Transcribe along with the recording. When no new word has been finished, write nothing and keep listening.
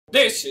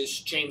This is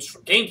James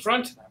from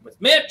GameFront, and I'm with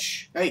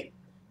Mitch. Hey.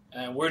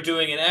 And we're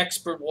doing an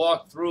expert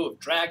walkthrough of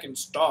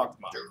Dragon's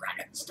Dogma.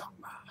 Dragon's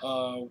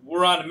Dogma.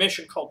 We're on a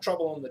mission called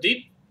Trouble in the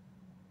Deep.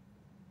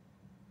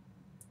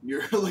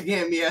 You're looking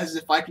at me as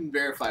if I can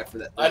verify for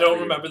that. I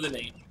don't remember the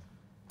name.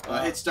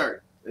 Hit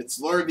start. It's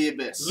Lure of the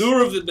Abyss.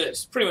 Lure of the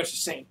Abyss. Pretty much the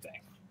same thing.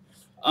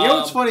 You know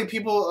what's funny?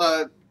 People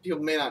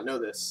may not know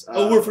this.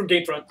 We're from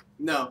GameFront.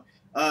 No.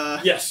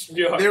 Yes,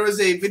 you are. There was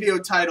a video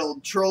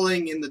titled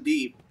Trolling in the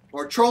Deep.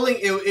 Or Trolling,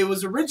 it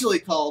was originally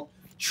called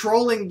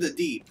Trolling the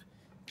Deep.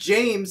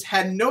 James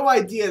had no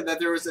idea that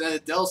there was an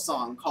Adele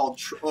song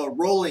called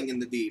Rolling in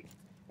the Deep.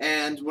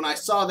 And when I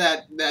saw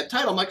that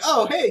title, I'm like,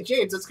 oh, hey,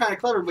 James, that's kind of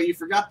clever, but you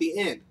forgot the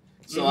end.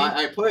 So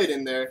I put it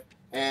in there,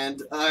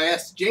 and I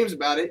asked James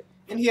about it,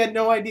 and he had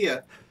no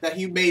idea that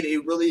he made a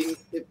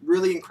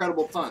really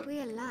incredible pun.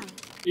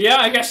 Yeah,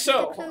 I guess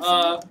so.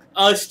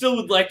 I still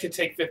would like to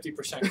take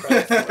 50%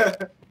 credit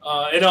for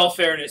it. In all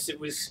fairness, it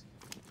was,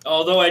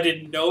 although I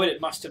didn't know it,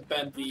 it must have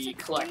been the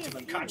collective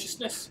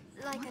unconsciousness.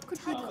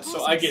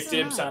 So I get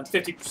dibs on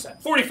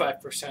 50%.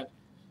 45%.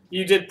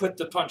 You did put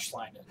the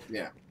punchline in.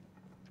 Yeah.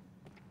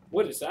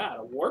 What is that,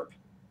 a warp?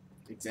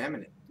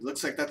 Examine it. It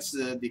looks like that's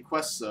the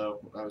quest, though.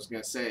 I was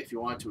going to say, if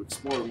you want to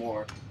explore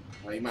more,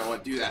 you might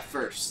want to do that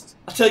first.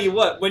 I'll tell you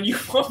what, when you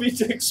want me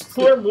to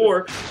explore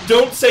more,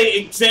 don't say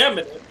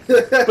examine it.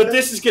 But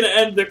this is going to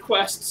end the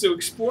quest, so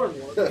explore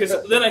more. Because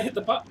then I hit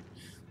the button.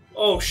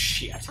 Oh,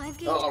 shit.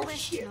 Oh,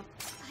 shit.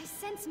 I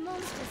sense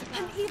monsters.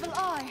 An evil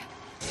eye.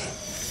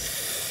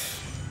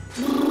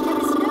 There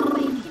is no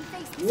way we can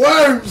face this.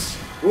 Worms!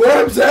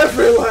 Worms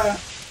everywhere!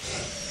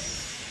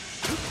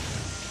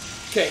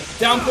 Okay,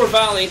 Downpour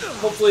Valley.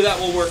 Hopefully that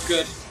will work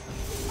good.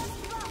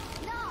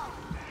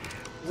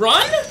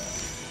 Run?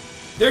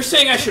 They're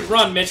saying I should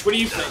run, Mitch. What do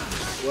you think?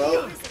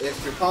 Well,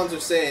 if your pawns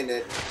are saying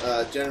it,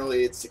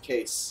 generally it's the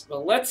case.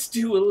 Well, let's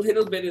do a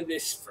little bit of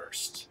this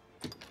first.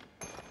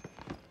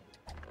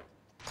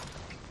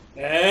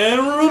 And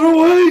run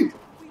away!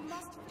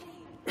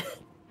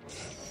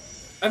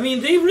 I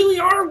mean, they really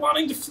are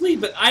wanting to flee,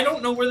 but I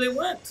don't know where they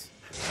went.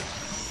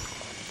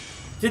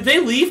 Did they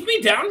leave me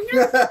down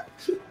here?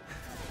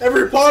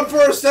 Every pawn for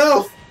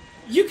herself!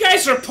 You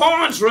guys are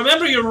pawns!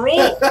 Remember your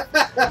role!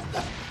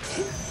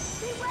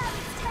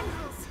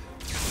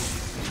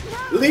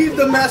 Leave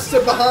the master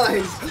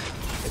behind!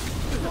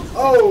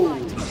 Oh!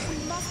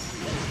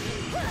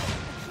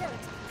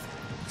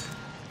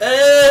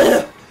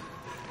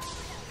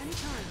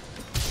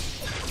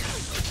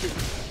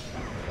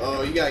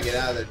 Oh, you gotta get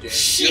out of there, James.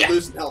 Shit. You're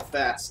losing health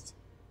fast.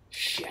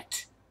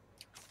 Shit.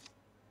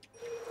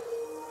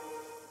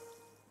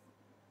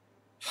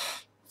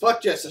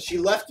 Fuck Jessa, she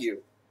left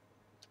you.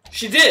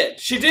 She did.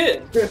 She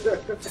did.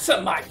 It's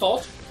not my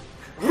fault.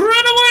 Run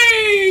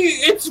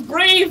away! It's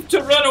brave to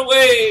run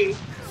away.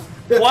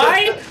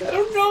 Why? I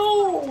don't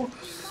know.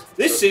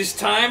 This is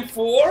time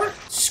for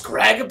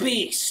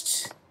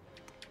Scrag-a-Beast.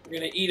 We're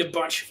gonna eat a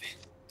bunch of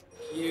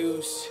it.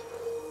 Use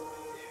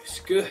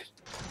good.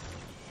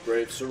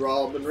 Brave Sir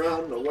Robin,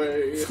 run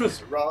away. Sir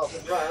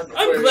Robin, run away.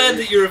 I'm glad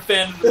that you're a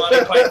fan of the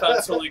Monty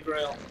Python's Holy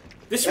Grail.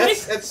 This way?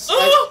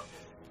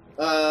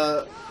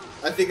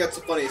 I think that's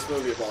the funniest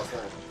movie of all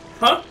time.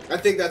 Huh? I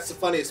think that's the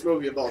funniest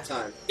movie of all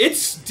time.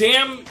 It's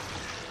damn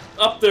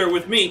up there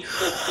with me.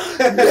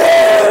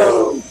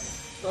 No!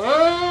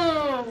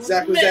 Oh,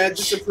 Zach, was that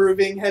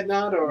disapproving head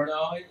nod, or?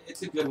 No,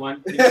 it's a good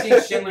one. Have you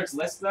seen Schindler's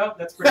List, though?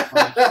 That's pretty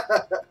funny.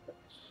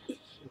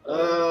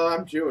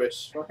 I'm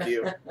Jewish. Fuck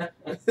you.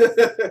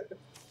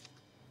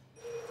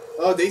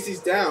 Oh, Daisy's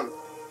down.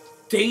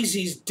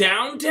 Daisy's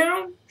down?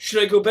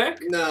 Should I go back?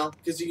 No,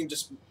 because you can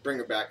just bring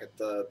her back at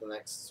the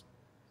next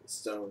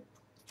stone.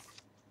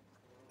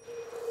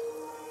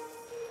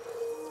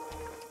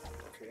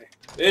 Okay.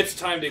 It's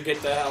time to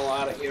get the hell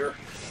out of here.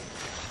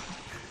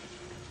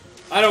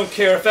 I don't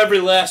care if every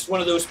last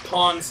one of those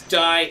pawns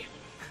die.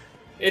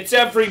 It's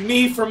every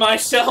me for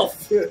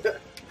myself. This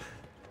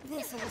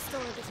will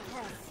restore a bit of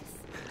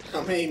health.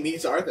 How many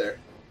me's are there?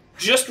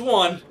 Just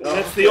one. Oh.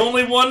 That's the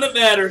only one that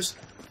matters.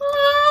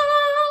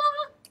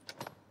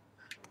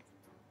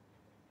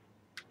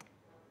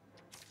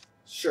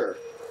 Sure.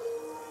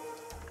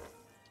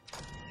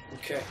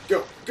 Okay.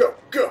 Go, go,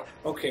 go!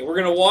 Okay, we're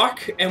gonna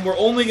walk, and we're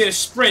only gonna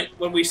sprint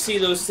when we see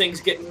those things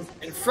getting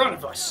in front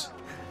of us.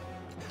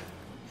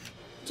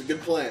 It's a good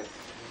plan.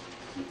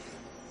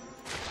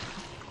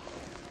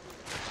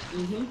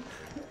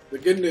 The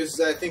good news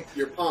is I think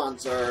your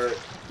pawns are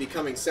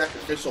becoming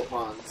sacrificial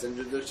pawns, and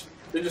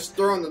they're just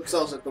throwing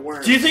themselves at the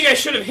worms. Do you think I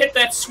should have hit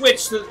that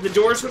switch so the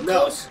doors would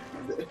close?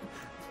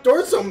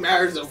 Doors don't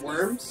matter to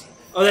worms.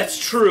 Oh, that's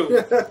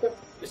true.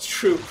 It's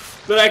true.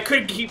 But I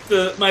could keep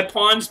my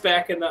pawns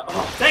back in the...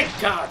 Oh, thank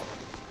God.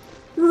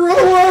 Run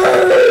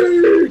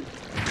away!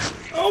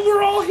 Oh,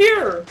 we're all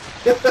here.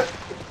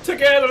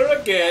 Together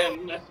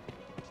again.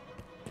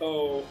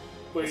 Oh,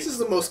 wait. This is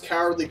the most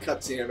cowardly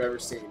cutscene I've ever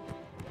seen.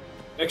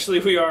 Actually,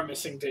 we are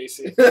missing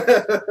Daisy.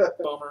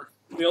 Bummer.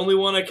 The only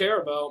one I care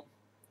about.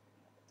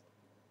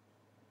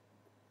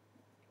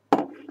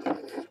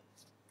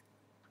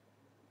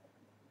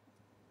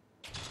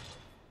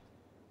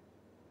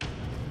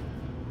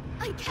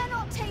 I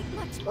cannot take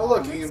much Oh,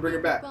 look, you can bring her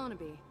back.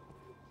 Barnaby.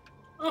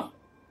 Oh.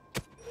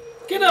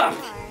 Get up!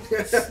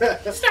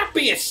 Alright. Stop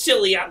being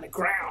silly on the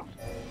ground.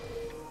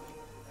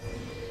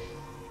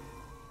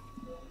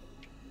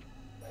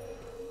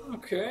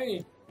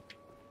 Okay.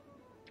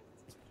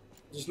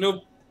 There's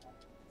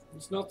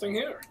nothing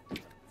here.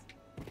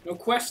 No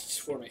quests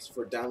for me. It's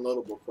for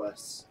downloadable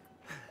quests.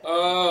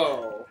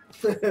 Oh.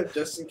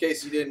 Just in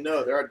case you didn't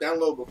know, there are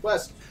downloadable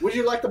quests. Would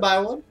you like to buy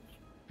one?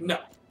 No.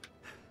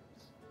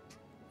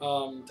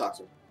 Talk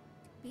to him.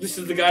 This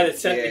is the guy that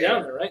sent me Yeah.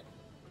 down there, right?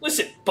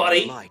 Listen,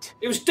 buddy. Light.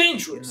 It was In the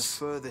dangerous.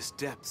 furthest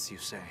depths, you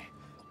say.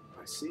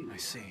 I see. I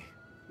see.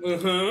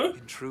 Uh-huh.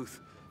 In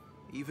truth,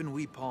 even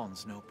we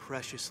pawns know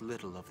precious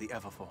little of the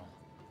Everfall.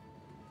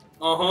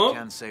 I Uh-huh.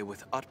 can say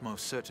with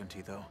utmost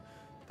certainty, though,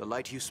 the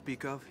light you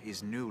speak of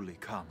is newly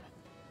come.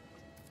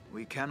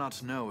 We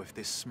cannot know if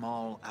this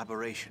small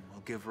aberration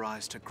will give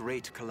rise to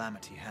great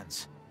calamity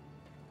hence.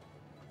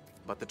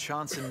 But the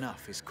chance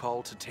enough is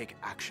called to take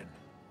action.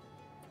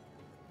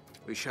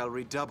 We shall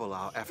redouble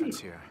our efforts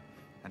here,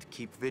 and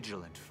keep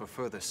vigilant for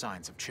further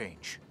signs of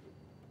change.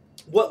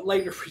 What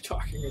light are we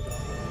talking about?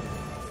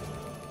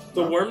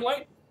 The worm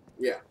light?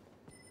 Yeah.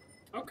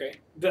 Okay.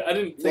 I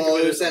didn't think Well,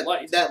 of it it was as a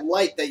light. that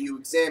light that you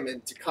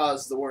examined to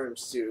cause the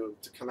worms to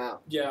come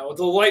out. Yeah, well,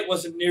 the light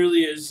wasn't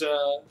nearly as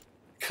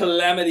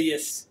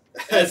calamitous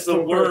as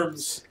the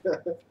worms.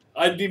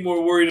 I'd be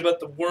more worried about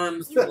the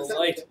worms than the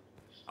light.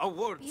 A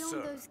word, Beyond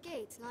sir. those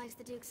gates lies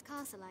the Duke's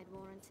castle, I'd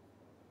warrant.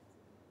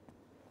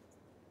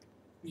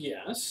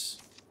 Yes.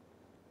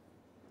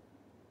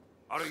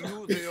 Are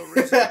you the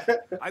arisen?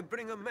 I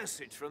bring a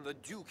message from the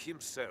Duke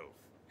himself.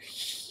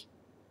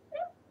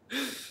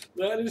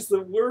 That is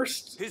the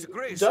worst. His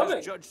Grace Dubbing.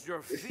 has judged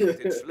your feat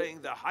in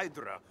slaying the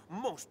Hydra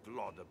most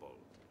laudable.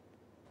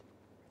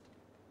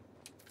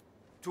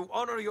 To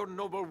honor your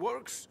noble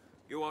works,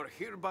 you are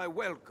hereby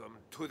welcome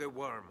to the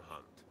Worm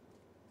Hunt.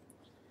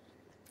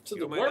 To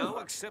the You may worm. now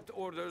accept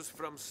orders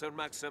from Sir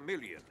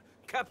Maximilian,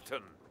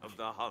 captain of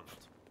the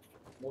hunt.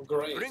 Well,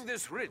 great. Bring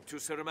this writ to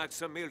Sir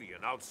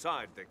Maximilian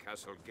outside the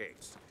castle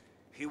gates.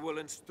 He will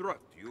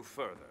instruct you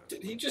further.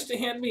 Did he just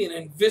hand me an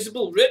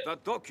invisible writ? The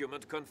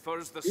document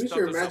confers the Use status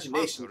your of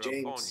imagination, hunter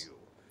upon James. you.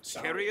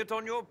 Sorry. Carry it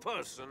on your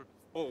person,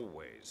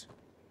 always.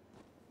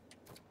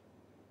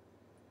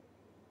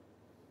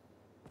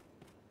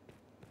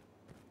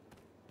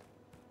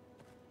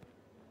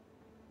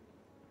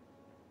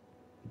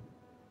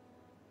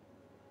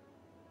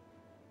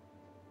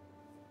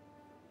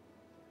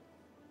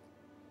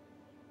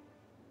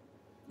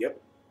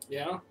 Yep.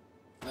 Yeah.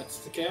 That's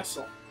the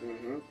castle.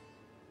 Mm-hmm.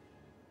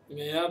 You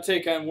may now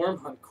take on worm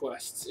hunt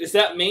quests. Is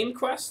that main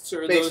quests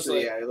or are those Basically,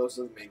 like? yeah, those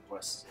are the main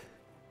quests.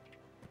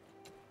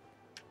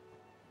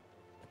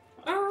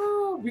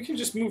 Oh, we can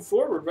just move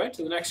forward, right,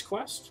 to the next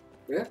quest.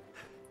 Yeah.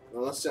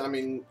 Unless, I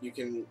mean, you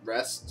can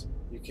rest.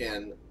 You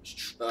can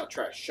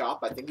try to shop.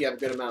 I think you have a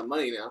good amount of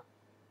money now.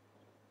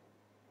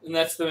 And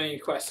that's the main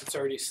quest that's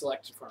already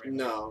selected for me.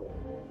 No,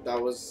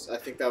 that was. I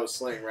think that was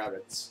slaying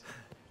rabbits.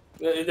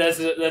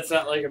 That's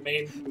not like a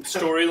main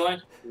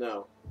storyline.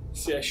 No.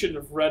 See, I shouldn't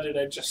have read it.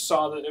 I just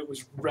saw that it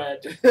was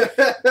red.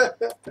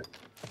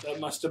 That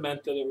must have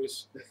meant that it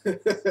was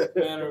a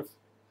matter of.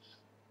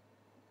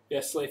 Yeah,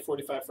 slay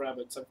 45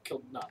 rabbits. I've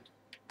killed none.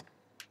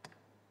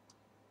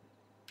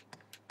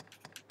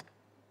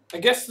 I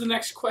guess the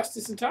next quest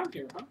isn't down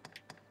here, huh?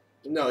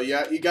 No,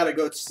 you got to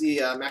go to see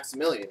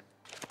Maximilian.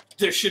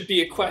 There should be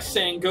a quest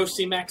saying go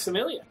see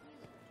Maximilian.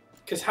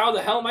 Because how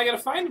the hell am I going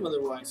to find him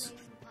otherwise?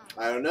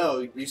 I don't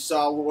know. You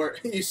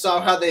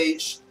saw how they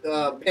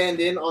panned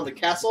in on the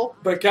castle.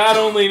 But God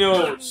only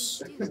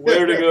knows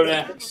where to go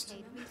next.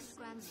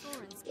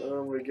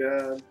 Oh my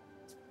God.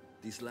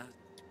 This last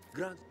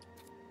grand.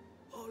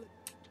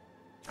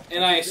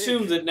 And I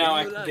assume that now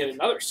I can get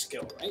another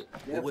skill, right?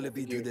 Yeah, What will it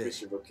be you today?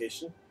 increase your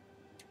vocation.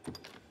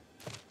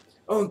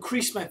 Oh,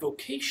 increase my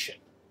vocation.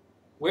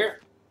 Where?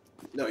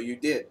 No, you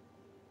did.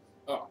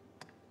 Oh.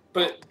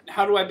 But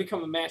how do I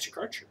become a magic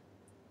archer?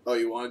 Oh,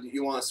 you want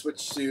to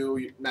switch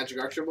to magic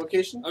archer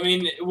vocation? I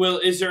mean,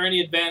 is there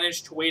any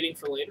advantage to waiting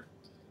for later?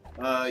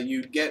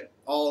 You get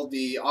all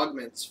the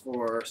augments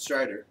for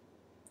Strider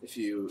if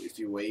you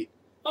wait.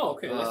 Oh,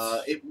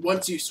 okay.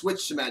 Once you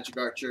switch to magic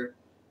archer,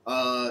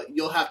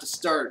 you'll have to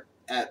start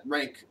at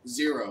rank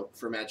 0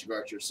 for magic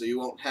archer, so you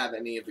won't have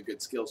any of the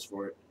good skills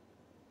for it.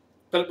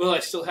 But will I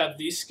still have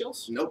these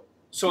skills? Nope.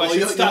 So Well, I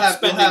should stop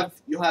spending.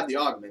 You'll have the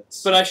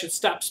augments. But I should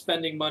stop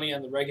spending money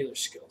on the regular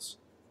skills.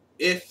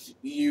 If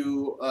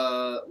you,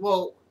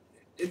 well,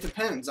 it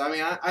depends. I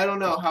mean, I don't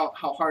know how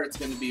hard it's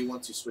going to be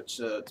once you switch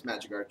to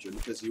magic archer,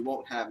 because you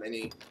won't have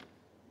any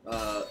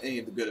of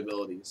the good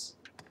abilities.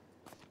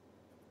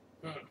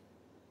 Hmm.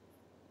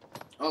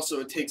 Also,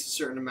 it takes a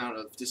certain amount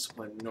of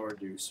discipline in order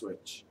to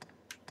switch.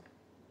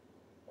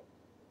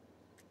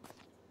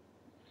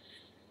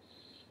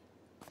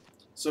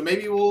 So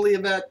maybe we'll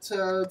leave that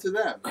to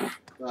them.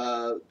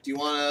 Do you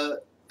want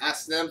to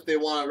ask them if they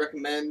want to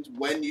recommend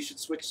when you should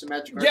switch to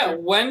magic archer? Yeah,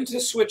 when to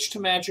switch to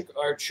magic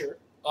archer.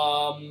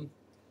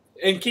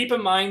 And keep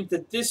in mind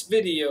that this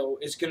video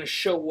is going to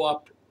show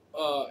up,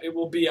 it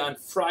will be on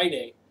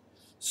Friday.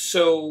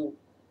 So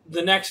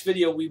the next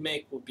video we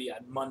make will be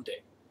on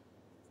Monday.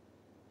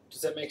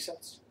 Does that make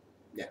sense?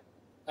 Yeah.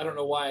 I don't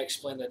know why I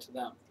explained that to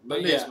them. But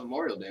Monday's yeah,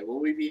 Memorial Day. Will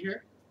we be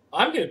here?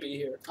 I'm going to be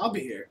here. I'll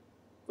be here.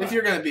 Right. If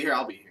you're going to be here,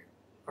 I'll be here.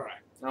 All right.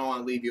 I don't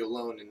want to leave you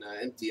alone in an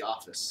empty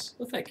office.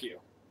 Well, thank you.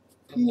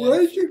 Why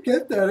did you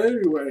get that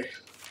anyway?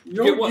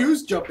 You Get what? don't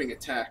use jumping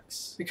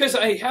attacks. Because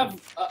I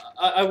have,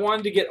 I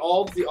wanted to get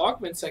all of the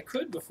augments I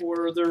could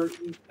before they're.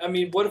 I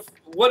mean, what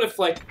if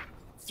like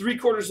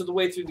 3/4 of the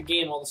way through the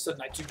game, all of a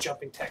sudden I do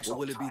jumping attacks all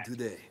What the will it time? be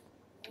today?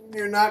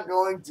 You're not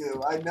going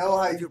to. I know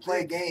how If you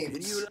play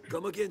games. you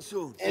come again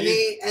soon.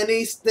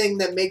 Anything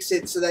that makes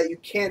it so that you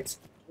can't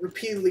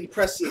repeatedly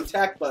press the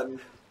attack button,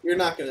 you're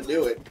not going to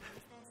do it.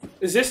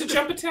 Is this a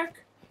jump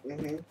attack?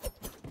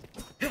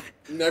 Mm-hmm.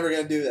 Never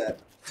going to do that.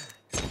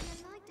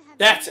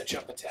 That's a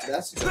jump attack.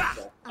 That's a jump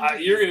attack.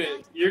 You're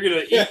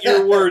gonna eat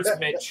your words,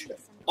 Mitch.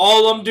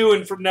 All I'm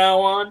doing from now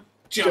on,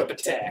 jump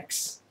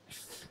attacks.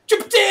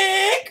 Jump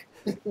attack!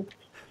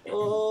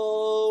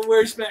 Oh,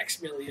 where's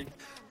Maximilian?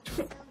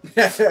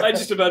 I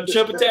just about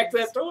jump attacked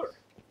that door.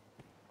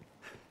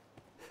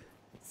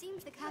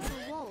 Seems the castle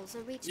walls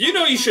are reached. You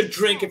know you should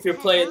drink if you're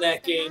playing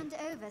that game.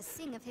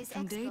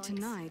 From day to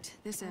night,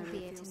 this area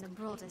Albeit feels in the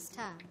broadest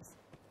terms.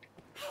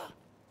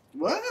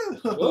 Whoa.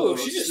 Whoa,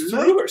 she just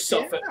Slow threw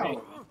herself at me.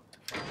 down.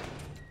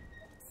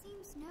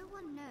 Seems no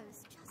one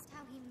knows just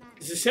how he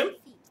managed. Is this him? to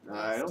defeat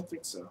I don't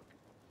think so.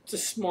 It's a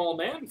small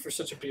man for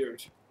such a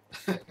beard.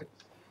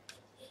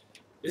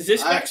 Is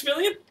this I-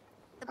 Maximilian?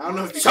 the I don't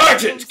know if boss you- of the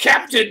Sergeant,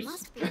 castle Captain!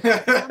 must be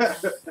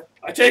somewhere.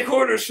 I take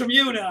orders from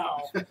you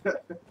now.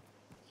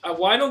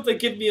 Why don't they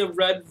give me a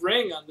red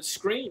ring on the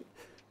screen?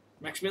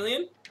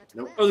 Maximilian?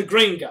 Nope. Or the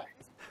green guy?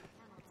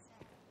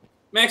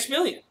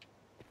 Maximilian.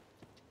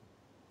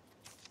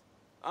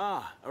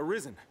 Ah,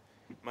 Arisen.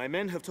 My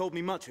men have told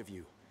me much of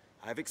you.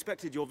 I have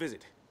expected your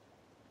visit.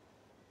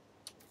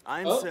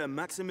 I am Oh. Sir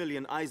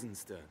Maximilian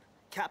Eisenstern,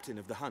 captain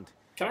of the hunt.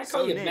 Can I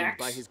call so you named Max?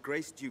 by His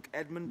Grace Duke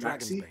Edmund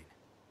Maxie? Dragonsbane.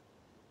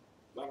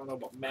 I don't know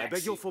about I Max.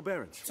 beg your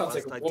forbearance. Sounds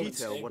like whilst a I woman's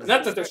detail name. what is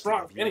Not that there's expected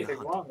wrong, of you in the anything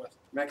hunt. wrong with.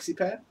 Maxi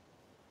pad?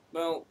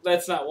 Well,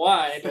 that's not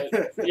why,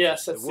 but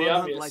yes, The that's the Worm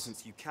Hunt obvious.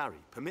 license you carry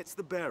permits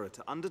the bearer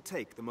to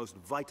undertake the most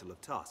vital of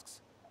tasks.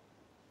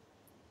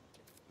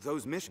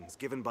 Those missions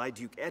given by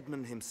Duke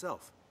Edmund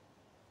himself.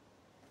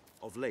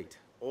 Of late,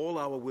 all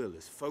our will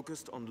is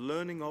focused on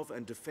learning of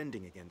and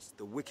defending against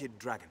the wicked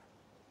dragon.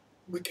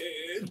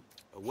 Wicked.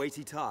 A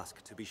weighty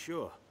task, to be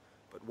sure,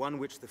 but one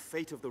which the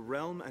fate of the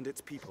realm and its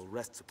people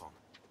rests upon.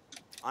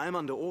 I am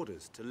under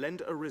orders to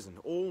lend Arisen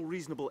all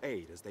reasonable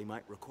aid as they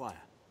might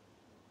require.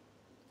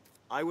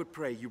 I would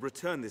pray you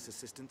return this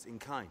assistance in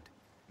kind.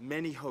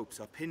 Many hopes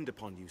are pinned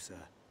upon you,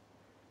 sir.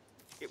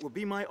 It would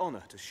be my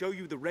honor to show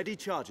you the ready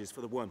charges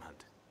for the worm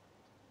hunt.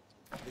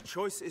 The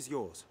choice is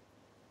yours.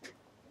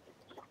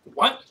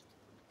 What?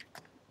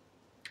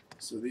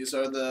 So these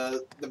are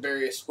the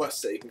various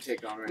quests that you can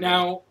take on right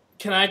Now,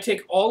 can I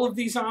take all of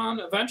these on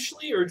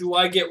eventually, or do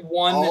I get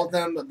one? All of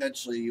them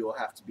eventually you will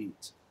have to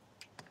beat.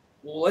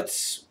 Well,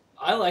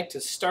 I like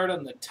to start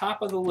on the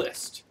top of the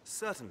list.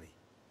 Certainly.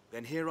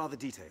 Then here are the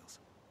details.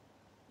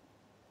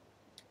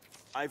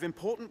 I've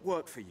important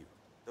work for you,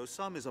 though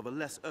some is of a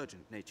less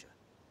urgent nature.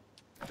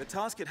 The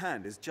task at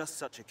hand is just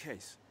such a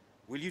case.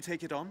 Will you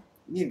take it on?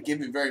 You didn't give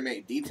me very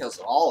many details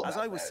at all about As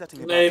I was that. setting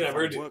about They to never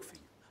find do. work for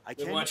you, I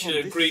They came want you upon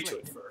to this agree to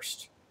slate. it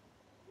first.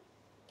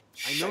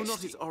 I know not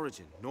Shiesty. its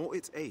origin, nor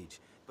its age,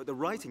 but the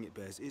writing it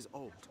bears is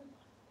old.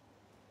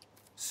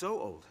 So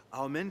old,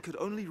 our men could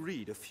only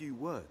read a few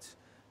words.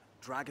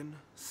 Dragon,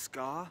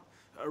 scar,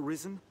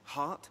 arisen,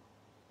 heart.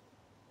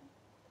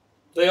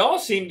 They all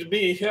seem to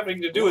be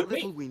having to do What with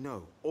little me. we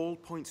know all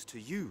points to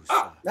you,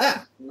 Ah. sir.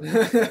 Ah!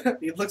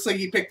 It looks like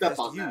you picked up Best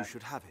on you that.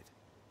 should have it.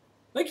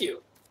 Thank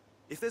you.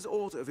 If there's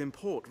aught of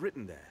import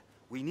written there,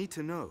 we need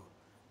to know.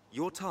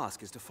 Your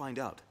task is to find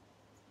out.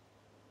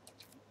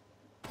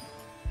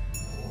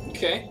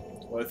 Okay.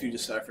 What if you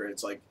decipher it?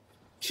 It's like,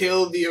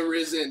 kill the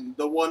Arisen,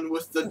 the one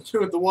with the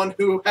the one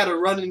who had a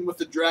run-in with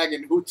the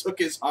dragon who took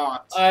his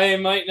heart. I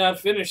might not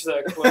finish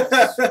that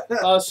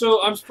quest.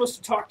 So I'm supposed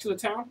to talk to the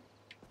town,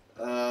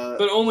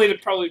 but only to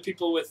probably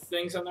people with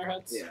things on their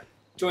heads. yeah.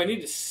 Do I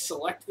need to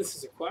select this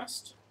as a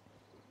quest?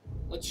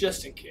 Let's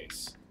just in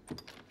case.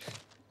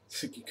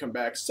 So you come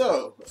back.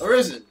 So,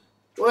 Arisen,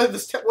 what did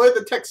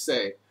the text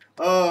say?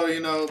 Oh, you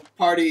know,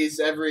 parties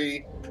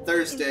every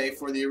Thursday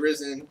for the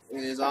Arisen in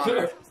his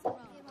honor.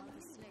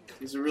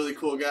 He's a really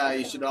cool guy.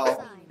 You should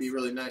all be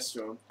really nice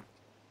to him.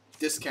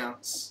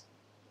 Discounts.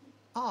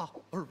 Ah,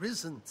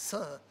 Arisen,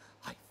 sir.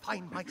 I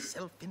find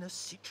myself in a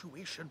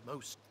situation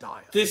most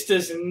dire. This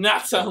does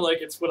not sound like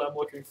it's what I'm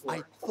looking for.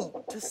 I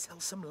thought to sell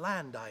some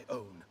land I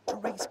own to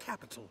raise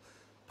capital,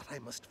 but I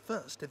must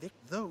first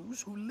evict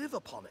those who live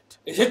upon it.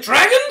 Is it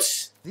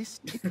dragons?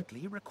 This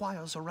typically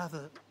requires a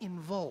rather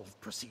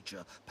involved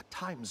procedure, but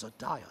times are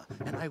dire,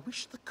 and I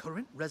wish the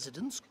current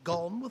residents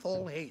gone with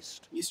all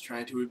haste. He's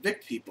trying to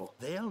evict people.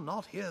 They'll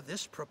not hear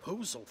this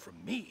proposal from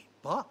me.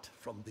 but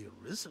from the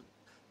Arisen,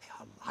 they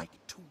are like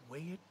to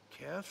weigh it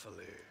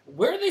carefully.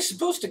 Where are they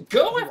supposed to go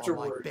You are my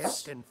afterwards?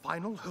 best and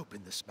final hope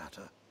in this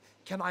matter.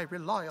 Can I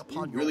rely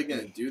upon You really your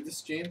gonna do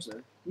this, James?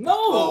 Or?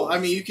 No! Well, I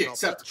mean, you can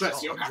accept the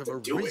quest. You don't have to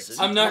do it.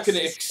 I'm not going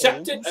to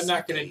accept it. I'm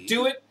not going to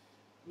do it.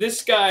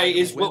 This guy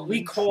is what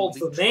we call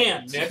the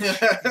man, Nick.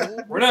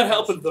 We're not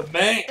helping the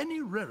man.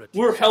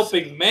 We're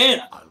helping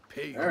man. I'll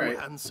pay you Alright.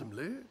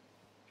 handsomely.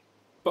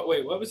 But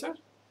wait, what was that?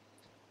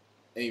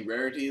 Any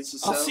rarities to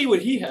sell? I'll see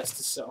what he has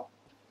to sell.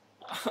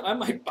 I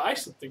might buy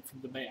something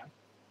from the man.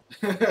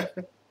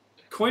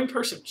 Coin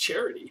purse of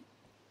charity.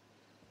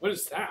 What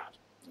is that?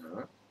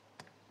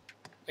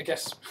 I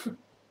guess.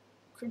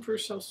 Coin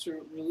purse helps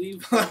to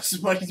relieve.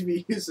 Allows money to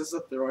be used as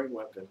a throwing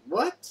weapon.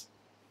 What?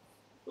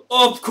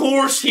 Of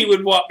course he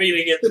would want me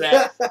to get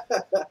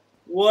that.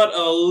 What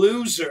a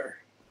loser.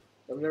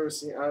 I've never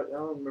seen. I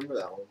don't remember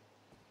that one.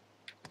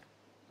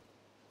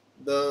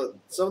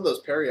 Some of those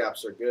parry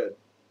apps are good.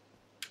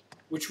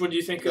 Which one do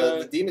you think?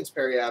 The Demon's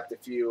Parry app,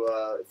 if you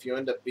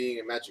end up being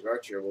a magic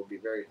archer, will be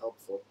very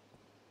helpful.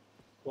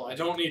 Well, I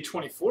don't need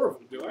 24 of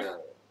them, do I?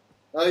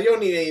 No. You don't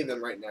need any of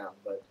them right now,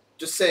 but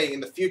just saying, in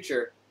the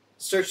future,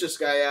 search this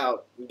guy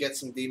out and get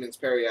some Demon's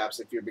Parry apps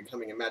if you're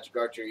becoming a magic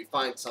archer. You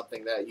find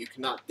something that you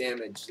cannot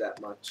damage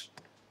that much.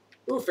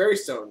 Ooh, fairy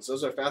stones.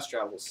 Those are fast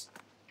travels.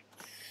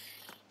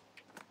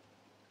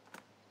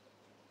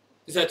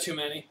 Is that too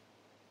many?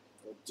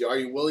 Are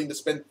you willing to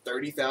spend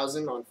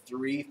 30,000 on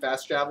 3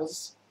 fast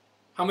travels?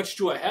 How much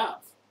do I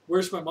have?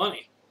 Where's my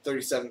money?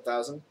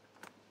 37,000.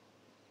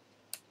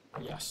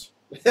 Yes.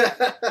 It's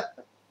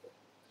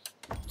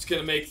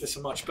going to make this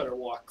a much better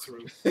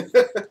walkthrough.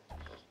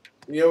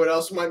 You know what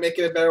else might make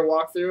it a better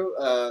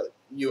walkthrough?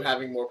 You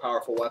having more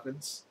powerful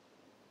weapons.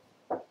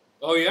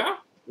 Oh, yeah?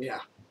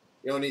 Yeah.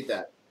 You don't need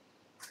that.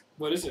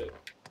 What is it?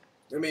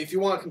 I mean, if you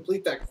want to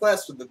complete that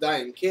quest with the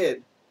dying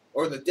kid,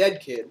 or the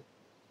dead kid,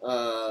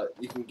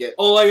 you can get...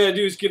 All I gotta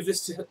do is give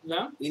this to him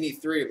now? You need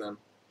 3 of them.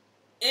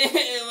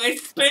 I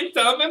spent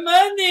all my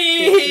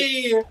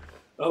money!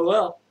 Oh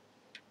well.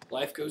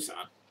 Life goes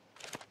on.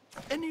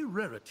 Any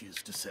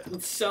rarities to sell?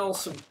 Let's sell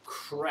some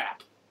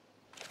crap.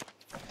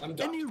 I'm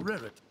done. Any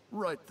rarity?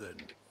 Right then.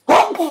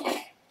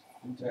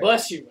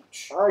 Bless you,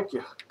 Mitch. Thank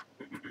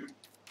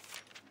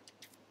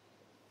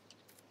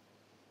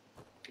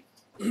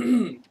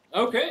you.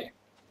 Okay.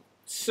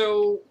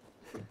 So,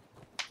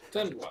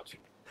 then what?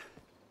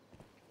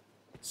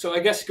 So I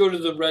guess go to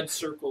the red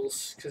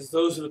circles, because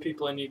those are the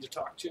people I need to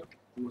talk to.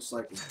 Most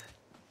likely.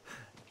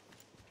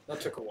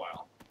 That took a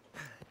while.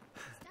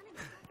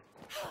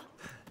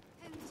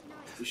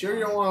 You sure you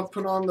don't want to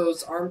put on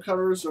those arm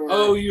covers or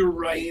Oh, you're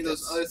right. any of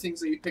those other things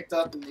that you picked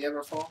up in the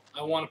Everfall?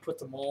 I want to put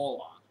them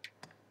all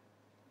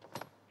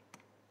on.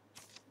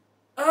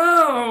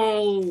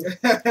 Oh!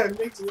 It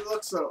makes me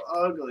look so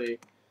ugly.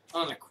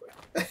 Unequipped.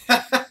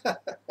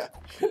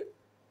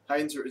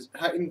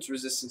 Heightens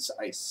resistance to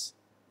ice.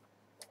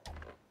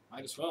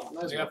 Might as well.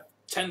 Might as I well. got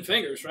 10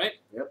 fingers, right?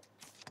 Yep.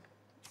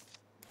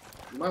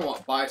 You might want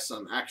to buy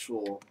some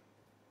actual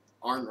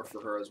armor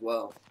for her as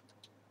well.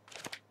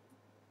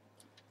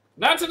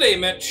 Not today,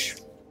 Mitch.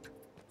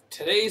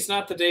 Today's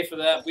not the day for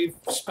that. We've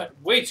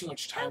spent way too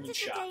much time in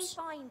shops.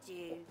 Find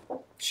you?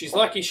 She's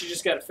lucky she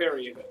just got a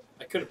fairy of it.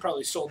 I could have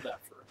probably sold that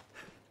for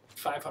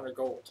 500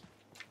 gold.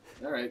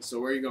 Alright, so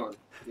where are you going?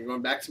 You're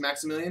going back to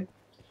Maximilian?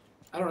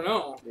 I don't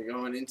know. You're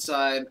going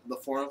inside the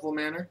Fornival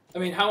Manor? I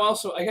mean, how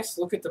else? I guess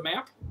look at the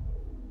map.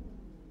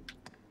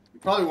 You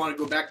probably want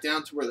to go back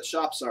down to where the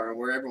shops are and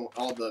where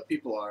all the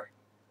people are.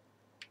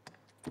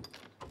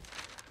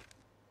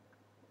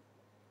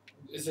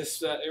 Is this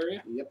that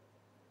area? Yep.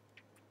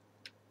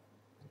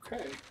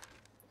 Okay.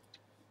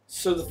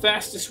 So the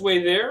fastest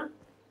way there?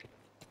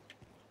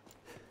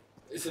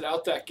 Is it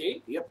out that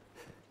gate? Yep.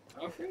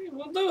 Okay,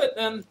 we'll do it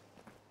then.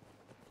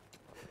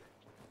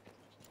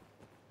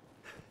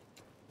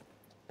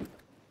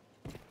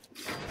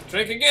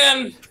 Drink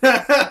again!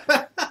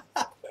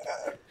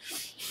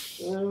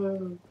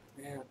 Man.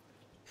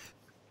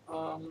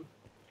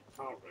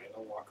 Alright,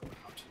 I'll walk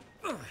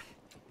around.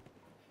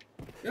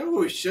 You know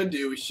what we should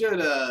do? We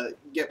should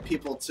get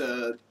people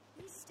to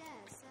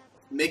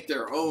make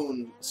their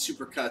own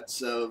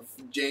supercuts of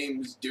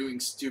James doing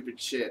stupid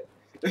shit.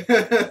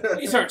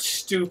 These aren't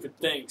stupid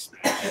things,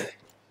 man.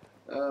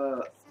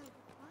 uh,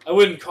 I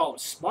wouldn't call them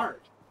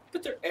smart,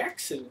 but they're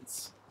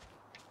accidents.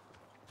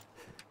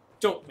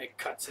 Don't make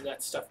cuts of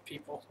that stuff,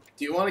 people.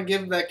 do you want to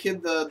give that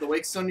kid the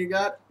wake stone you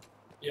got?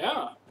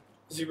 Yeah.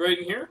 Is he right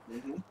in here?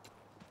 Mm-hmm.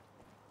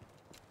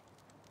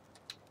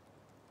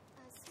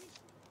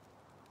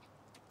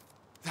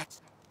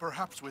 That's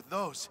perhaps with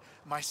those,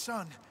 my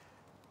son.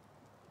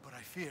 But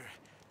I fear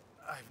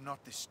I've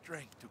not the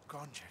strength to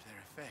conjure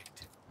their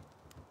effect.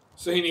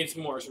 So he needs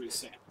more, is what he's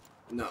saying.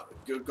 No,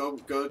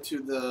 go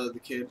to the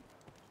kid.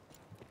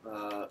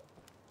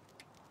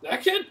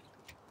 That kid?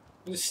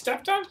 With his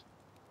stepdad?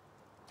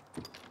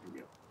 Here we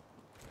go.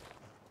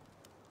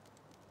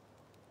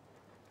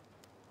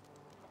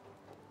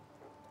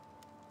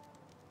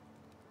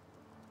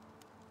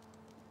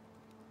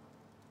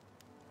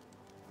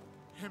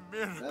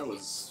 miracle. That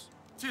was...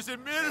 Tis a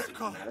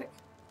miracle. dramatic.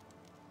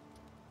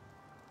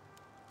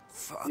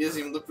 Father, He doesn't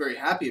even look very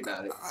happy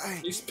about it.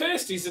 He's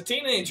pissed. He's a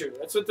teenager.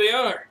 That's what they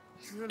are.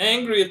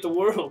 Angry at the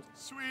world.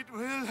 Sweet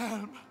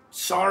Wilhelm.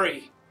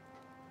 Sorry.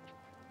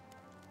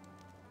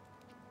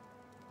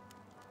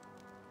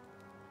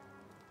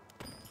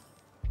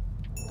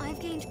 I've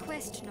gained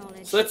quest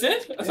knowledge. So that's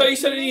it? I thought you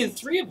said I needed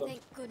 3 of them.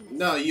 Thank goodness.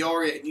 No, you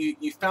already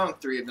you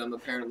found 3 of them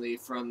apparently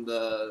from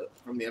the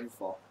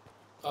Everfall.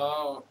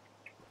 Oh.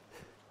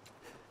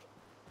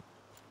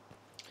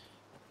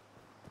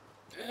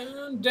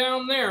 And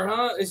down there,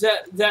 huh? Is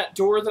that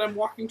door that I'm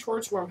walking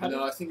towards where I'm headed?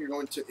 No, I think you're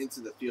going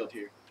into the field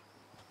here.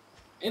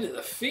 Into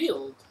the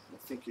field? I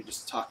think you're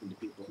just talking to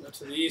people. Go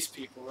to these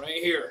people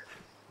right here.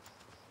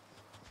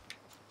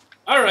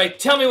 Alright,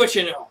 tell me what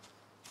you know.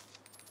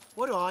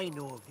 What do I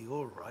know of the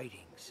old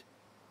writings?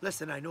 Less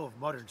than I know of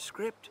modern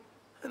script,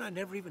 and I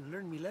never even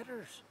learned me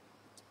letters.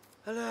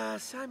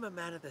 Alas, I'm a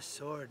man of the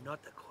sword,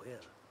 not the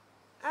quill.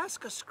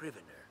 Ask a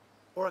scrivener,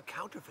 or a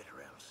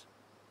counterfeiter else.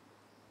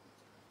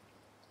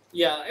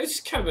 Yeah,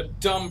 it's kind of a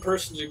dumb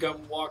person to go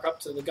and walk up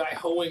to the guy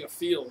hoeing a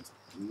field.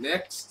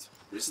 Next,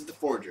 this is the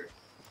forger.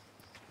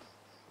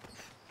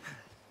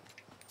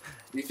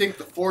 You think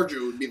the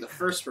forger would be the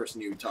first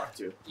person you would talk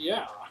to?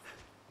 Yeah,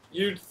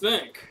 you'd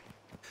think.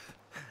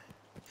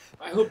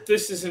 I hope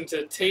this isn't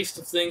a taste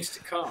of things to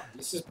come.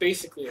 This is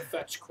basically a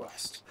fetch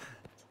quest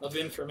of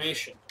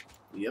information.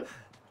 Yep.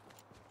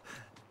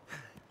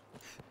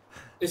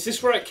 Is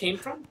this where I came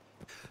from?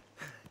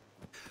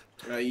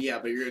 Yeah,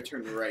 but you're gonna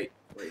turn right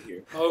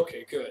here.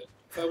 Okay, good.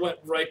 If I went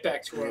right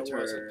back to where I You're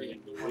was, gonna I'd be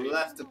in the turn right.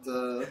 left at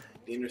the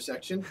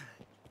intersection.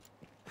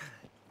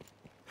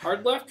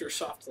 Hard left or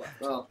soft left?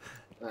 Well,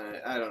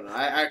 I don't know.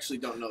 I actually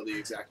don't know the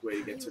exact way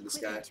to get to this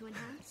guy.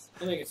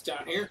 I think it's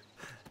down here.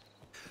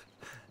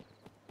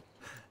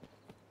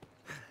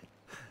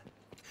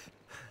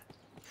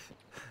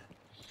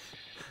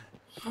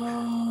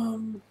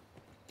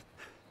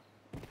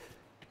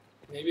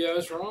 Maybe I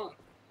was wrong.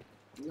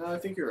 No, I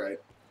think you're right.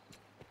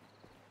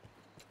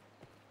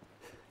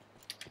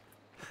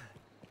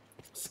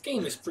 This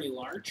game is pretty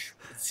large,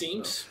 it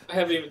seems. I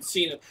haven't even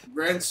seen it.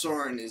 Grand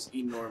Soren is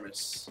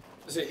enormous.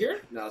 Is it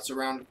here? No, it's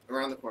around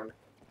the corner.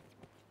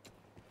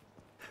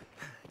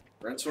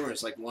 Grand Soren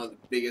is like one of the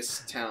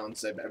biggest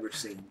towns I've ever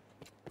seen.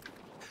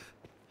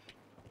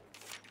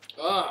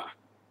 Ah.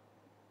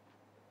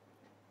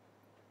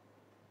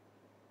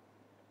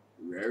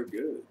 Rare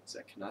goods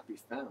that cannot be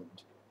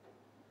found.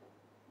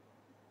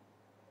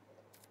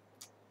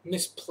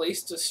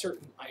 Misplaced a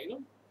certain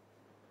item?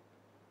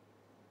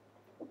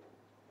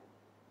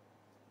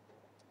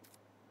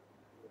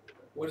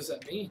 What does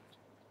that mean?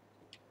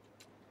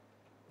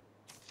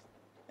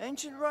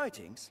 Ancient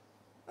writings?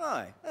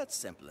 Aye, that's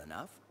simple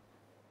enough.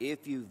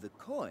 If you've the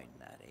coin,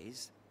 that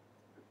is.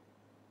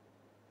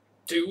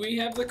 Do we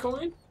have the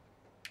coin?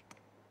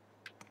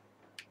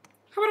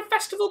 How about a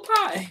festival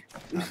pie?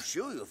 I'm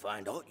sure you'll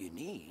find all you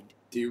need.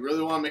 Do you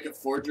really want to make a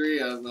forgery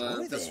of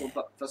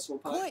festival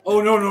pie? Oh,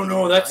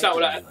 no, that's not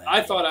what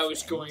I thought I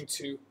was going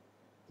to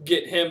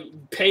get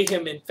him, pay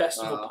him in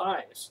festival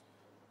pies.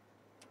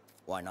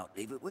 Why not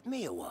leave it with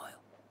me a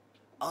while?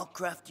 I'll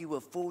craft you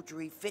a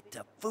forgery fit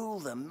to fool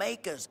the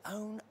maker's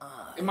own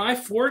eye. Am I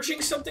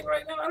forging something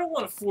right now? I don't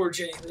want to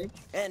forge anything.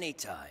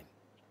 Anytime.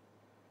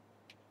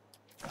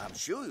 I'm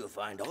sure you'll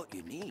find all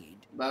you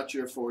need. About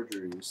your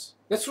forgeries.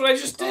 That's what I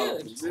just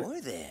did.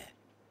 Boy there.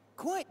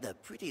 Quite the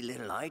pretty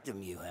little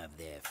item you have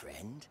there,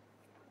 friend.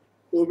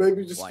 Well,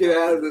 maybe just Why get not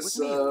out of leave it this,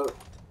 with me?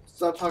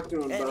 stop talking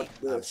to him about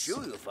I'm this.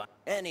 sure you'll find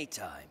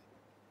anytime.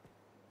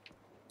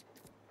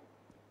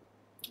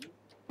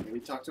 Maybe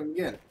talk to him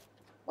again.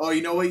 Oh,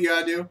 you know what you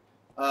gotta do?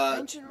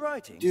 Ancient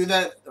writing. Do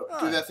that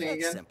thing that's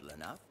again. Simple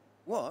enough.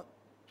 What?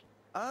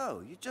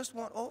 Oh, you just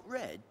want alt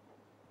red?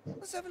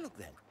 Let's have a look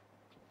then.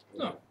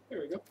 Oh, there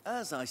we go.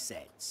 As I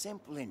said,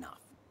 simple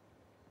enough.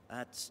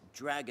 That's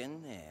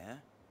dragon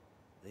there,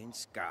 then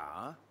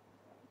scar,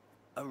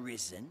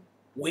 arisen.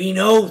 We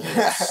know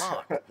this.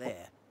 Heart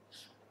there.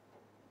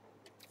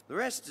 The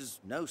rest is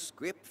no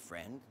script,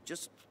 friend.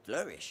 Just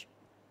flourish.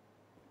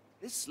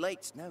 This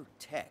slate's no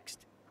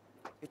text.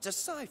 It's a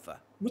cipher.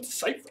 What's a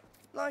cipher?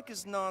 Like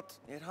as not,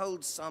 it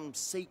holds some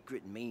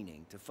secret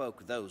meaning to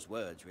folk those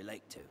words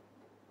relate to.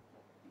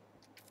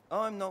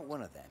 I'm not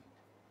one of them.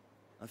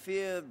 I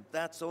fear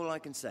that's all I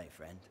can say,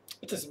 friend.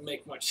 It doesn't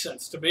make much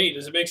sense to me.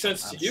 Does it make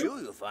sense to you? I'm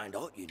sure you'll find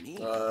all you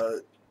need.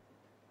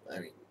 I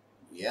mean,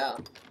 yeah.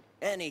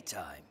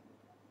 Anytime.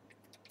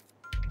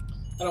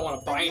 I don't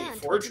want to buy any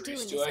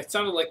forgeries, do I? It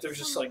sounded like they're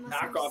just like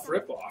knockoff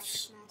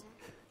rip-offs.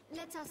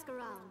 Let's ask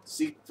around.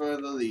 Seek for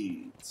the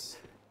leads.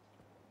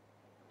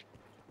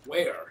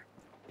 Where?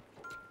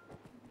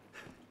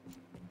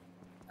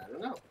 I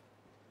don't know.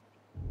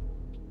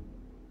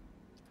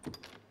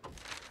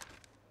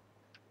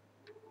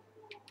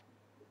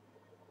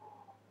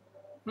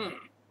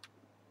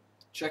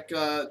 Check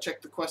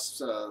the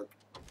quest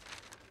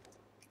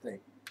thing.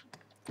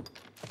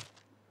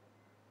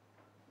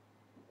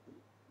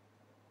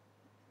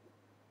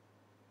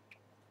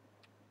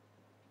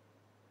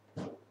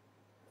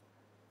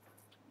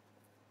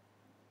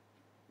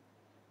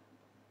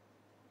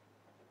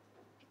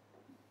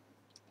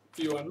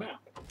 View on map.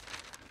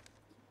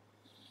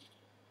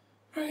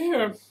 Right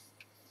here.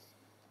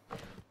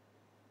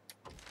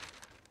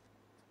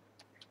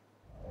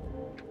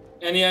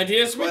 Any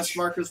ideas, Mitch? Quest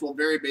markers will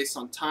vary based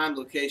on time,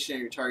 location,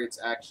 and your target's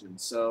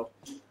actions. So,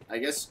 I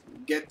guess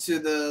get to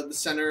the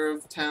center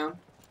of town.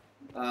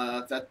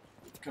 That's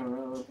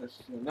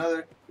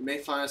another. You may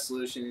find a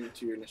solution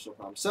to your initial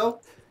problem. So,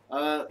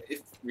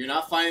 if you're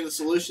not finding the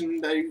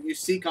solution that you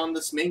seek on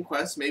this main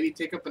quest, maybe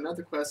take up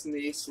another quest, and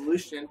the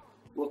solution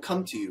will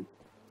come to you.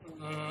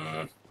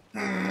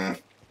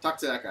 Talk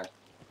to that guy.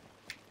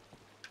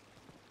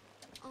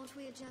 Aren't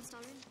we adjust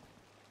our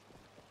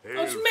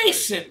That's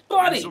Mason,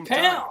 buddy,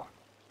 pal.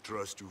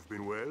 Trust you've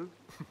been well?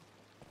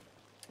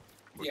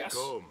 But yes.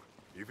 Come,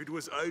 if it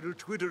was idle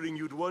twittering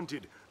you'd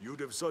wanted, you'd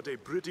have sought a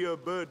prettier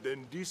bird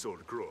than this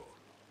old crow.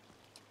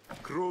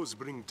 Crows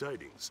bring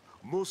tidings,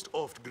 most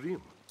oft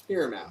grim.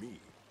 Hear him out. Me,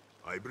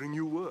 I bring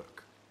you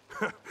work.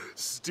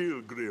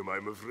 Still grim,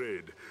 I'm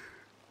afraid.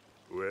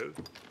 Well,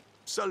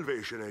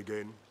 salvation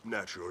again,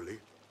 naturally.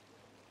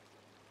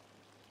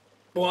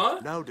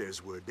 What? Now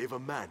there's word they've a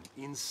man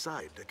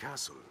inside the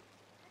castle.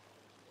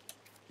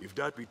 If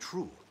that be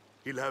true,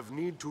 he'll have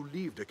need to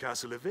leave the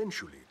castle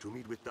eventually to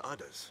meet with the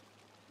others.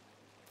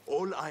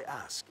 All I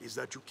ask is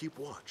that you keep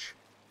watch.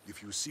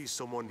 If you see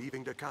someone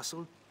leaving the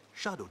castle,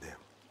 shadow them.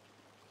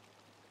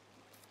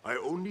 I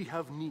only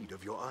have need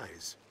of your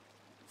eyes.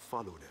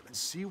 Follow them and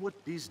see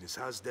what business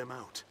has them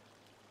out.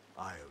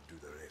 I'll do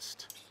the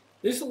rest.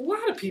 There's a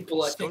lot of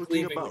people, I think,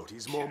 Skulking leaving. about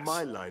is more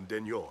my line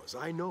than yours,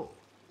 I know.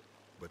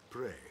 But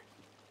pray,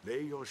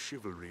 lay your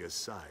chivalry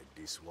aside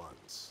this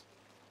once.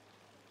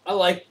 I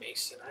like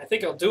Mason. I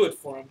think I'll do it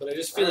for him, but I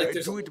just feel like I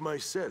there's do it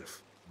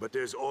myself, but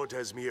there's aught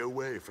has me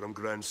away from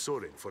Grand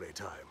Sorin for a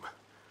time.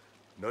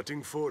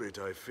 Nothing for it,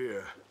 I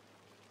fear.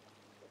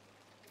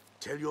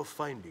 Tell your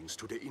findings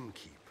to the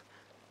innkeep.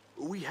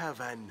 We have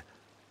an...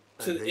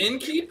 To the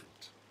innkeep?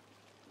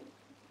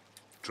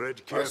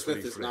 Tread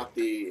carefully, Smith is friend, not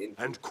the innkeep.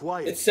 and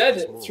quiet. It said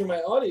it through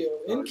my audio.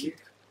 Innkeep.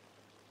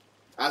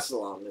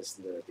 Assalam is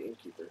the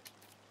innkeeper.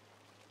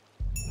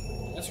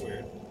 That's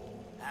weird.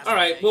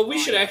 Alright, well, we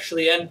should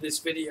actually end this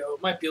video.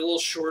 It might be a little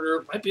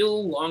shorter, might be a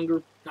little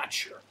longer, not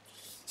sure.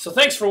 So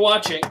thanks for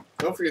watching.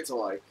 Don't forget to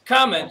like,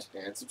 comment,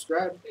 and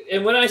subscribe.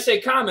 And when I say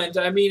comment,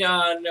 I mean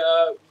on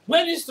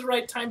when is the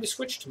right time to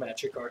switch to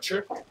Magic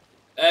Archer.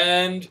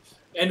 And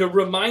a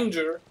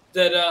reminder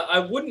that I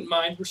wouldn't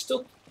mind, we're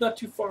still not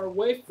too far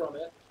away from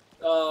it,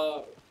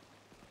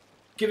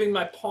 giving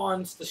my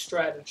pawns the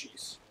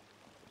strategies.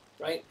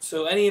 Right?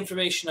 So any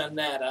information on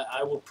that,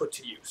 I will put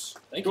to use.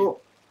 Thank you.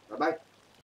 Cool. Bye-bye.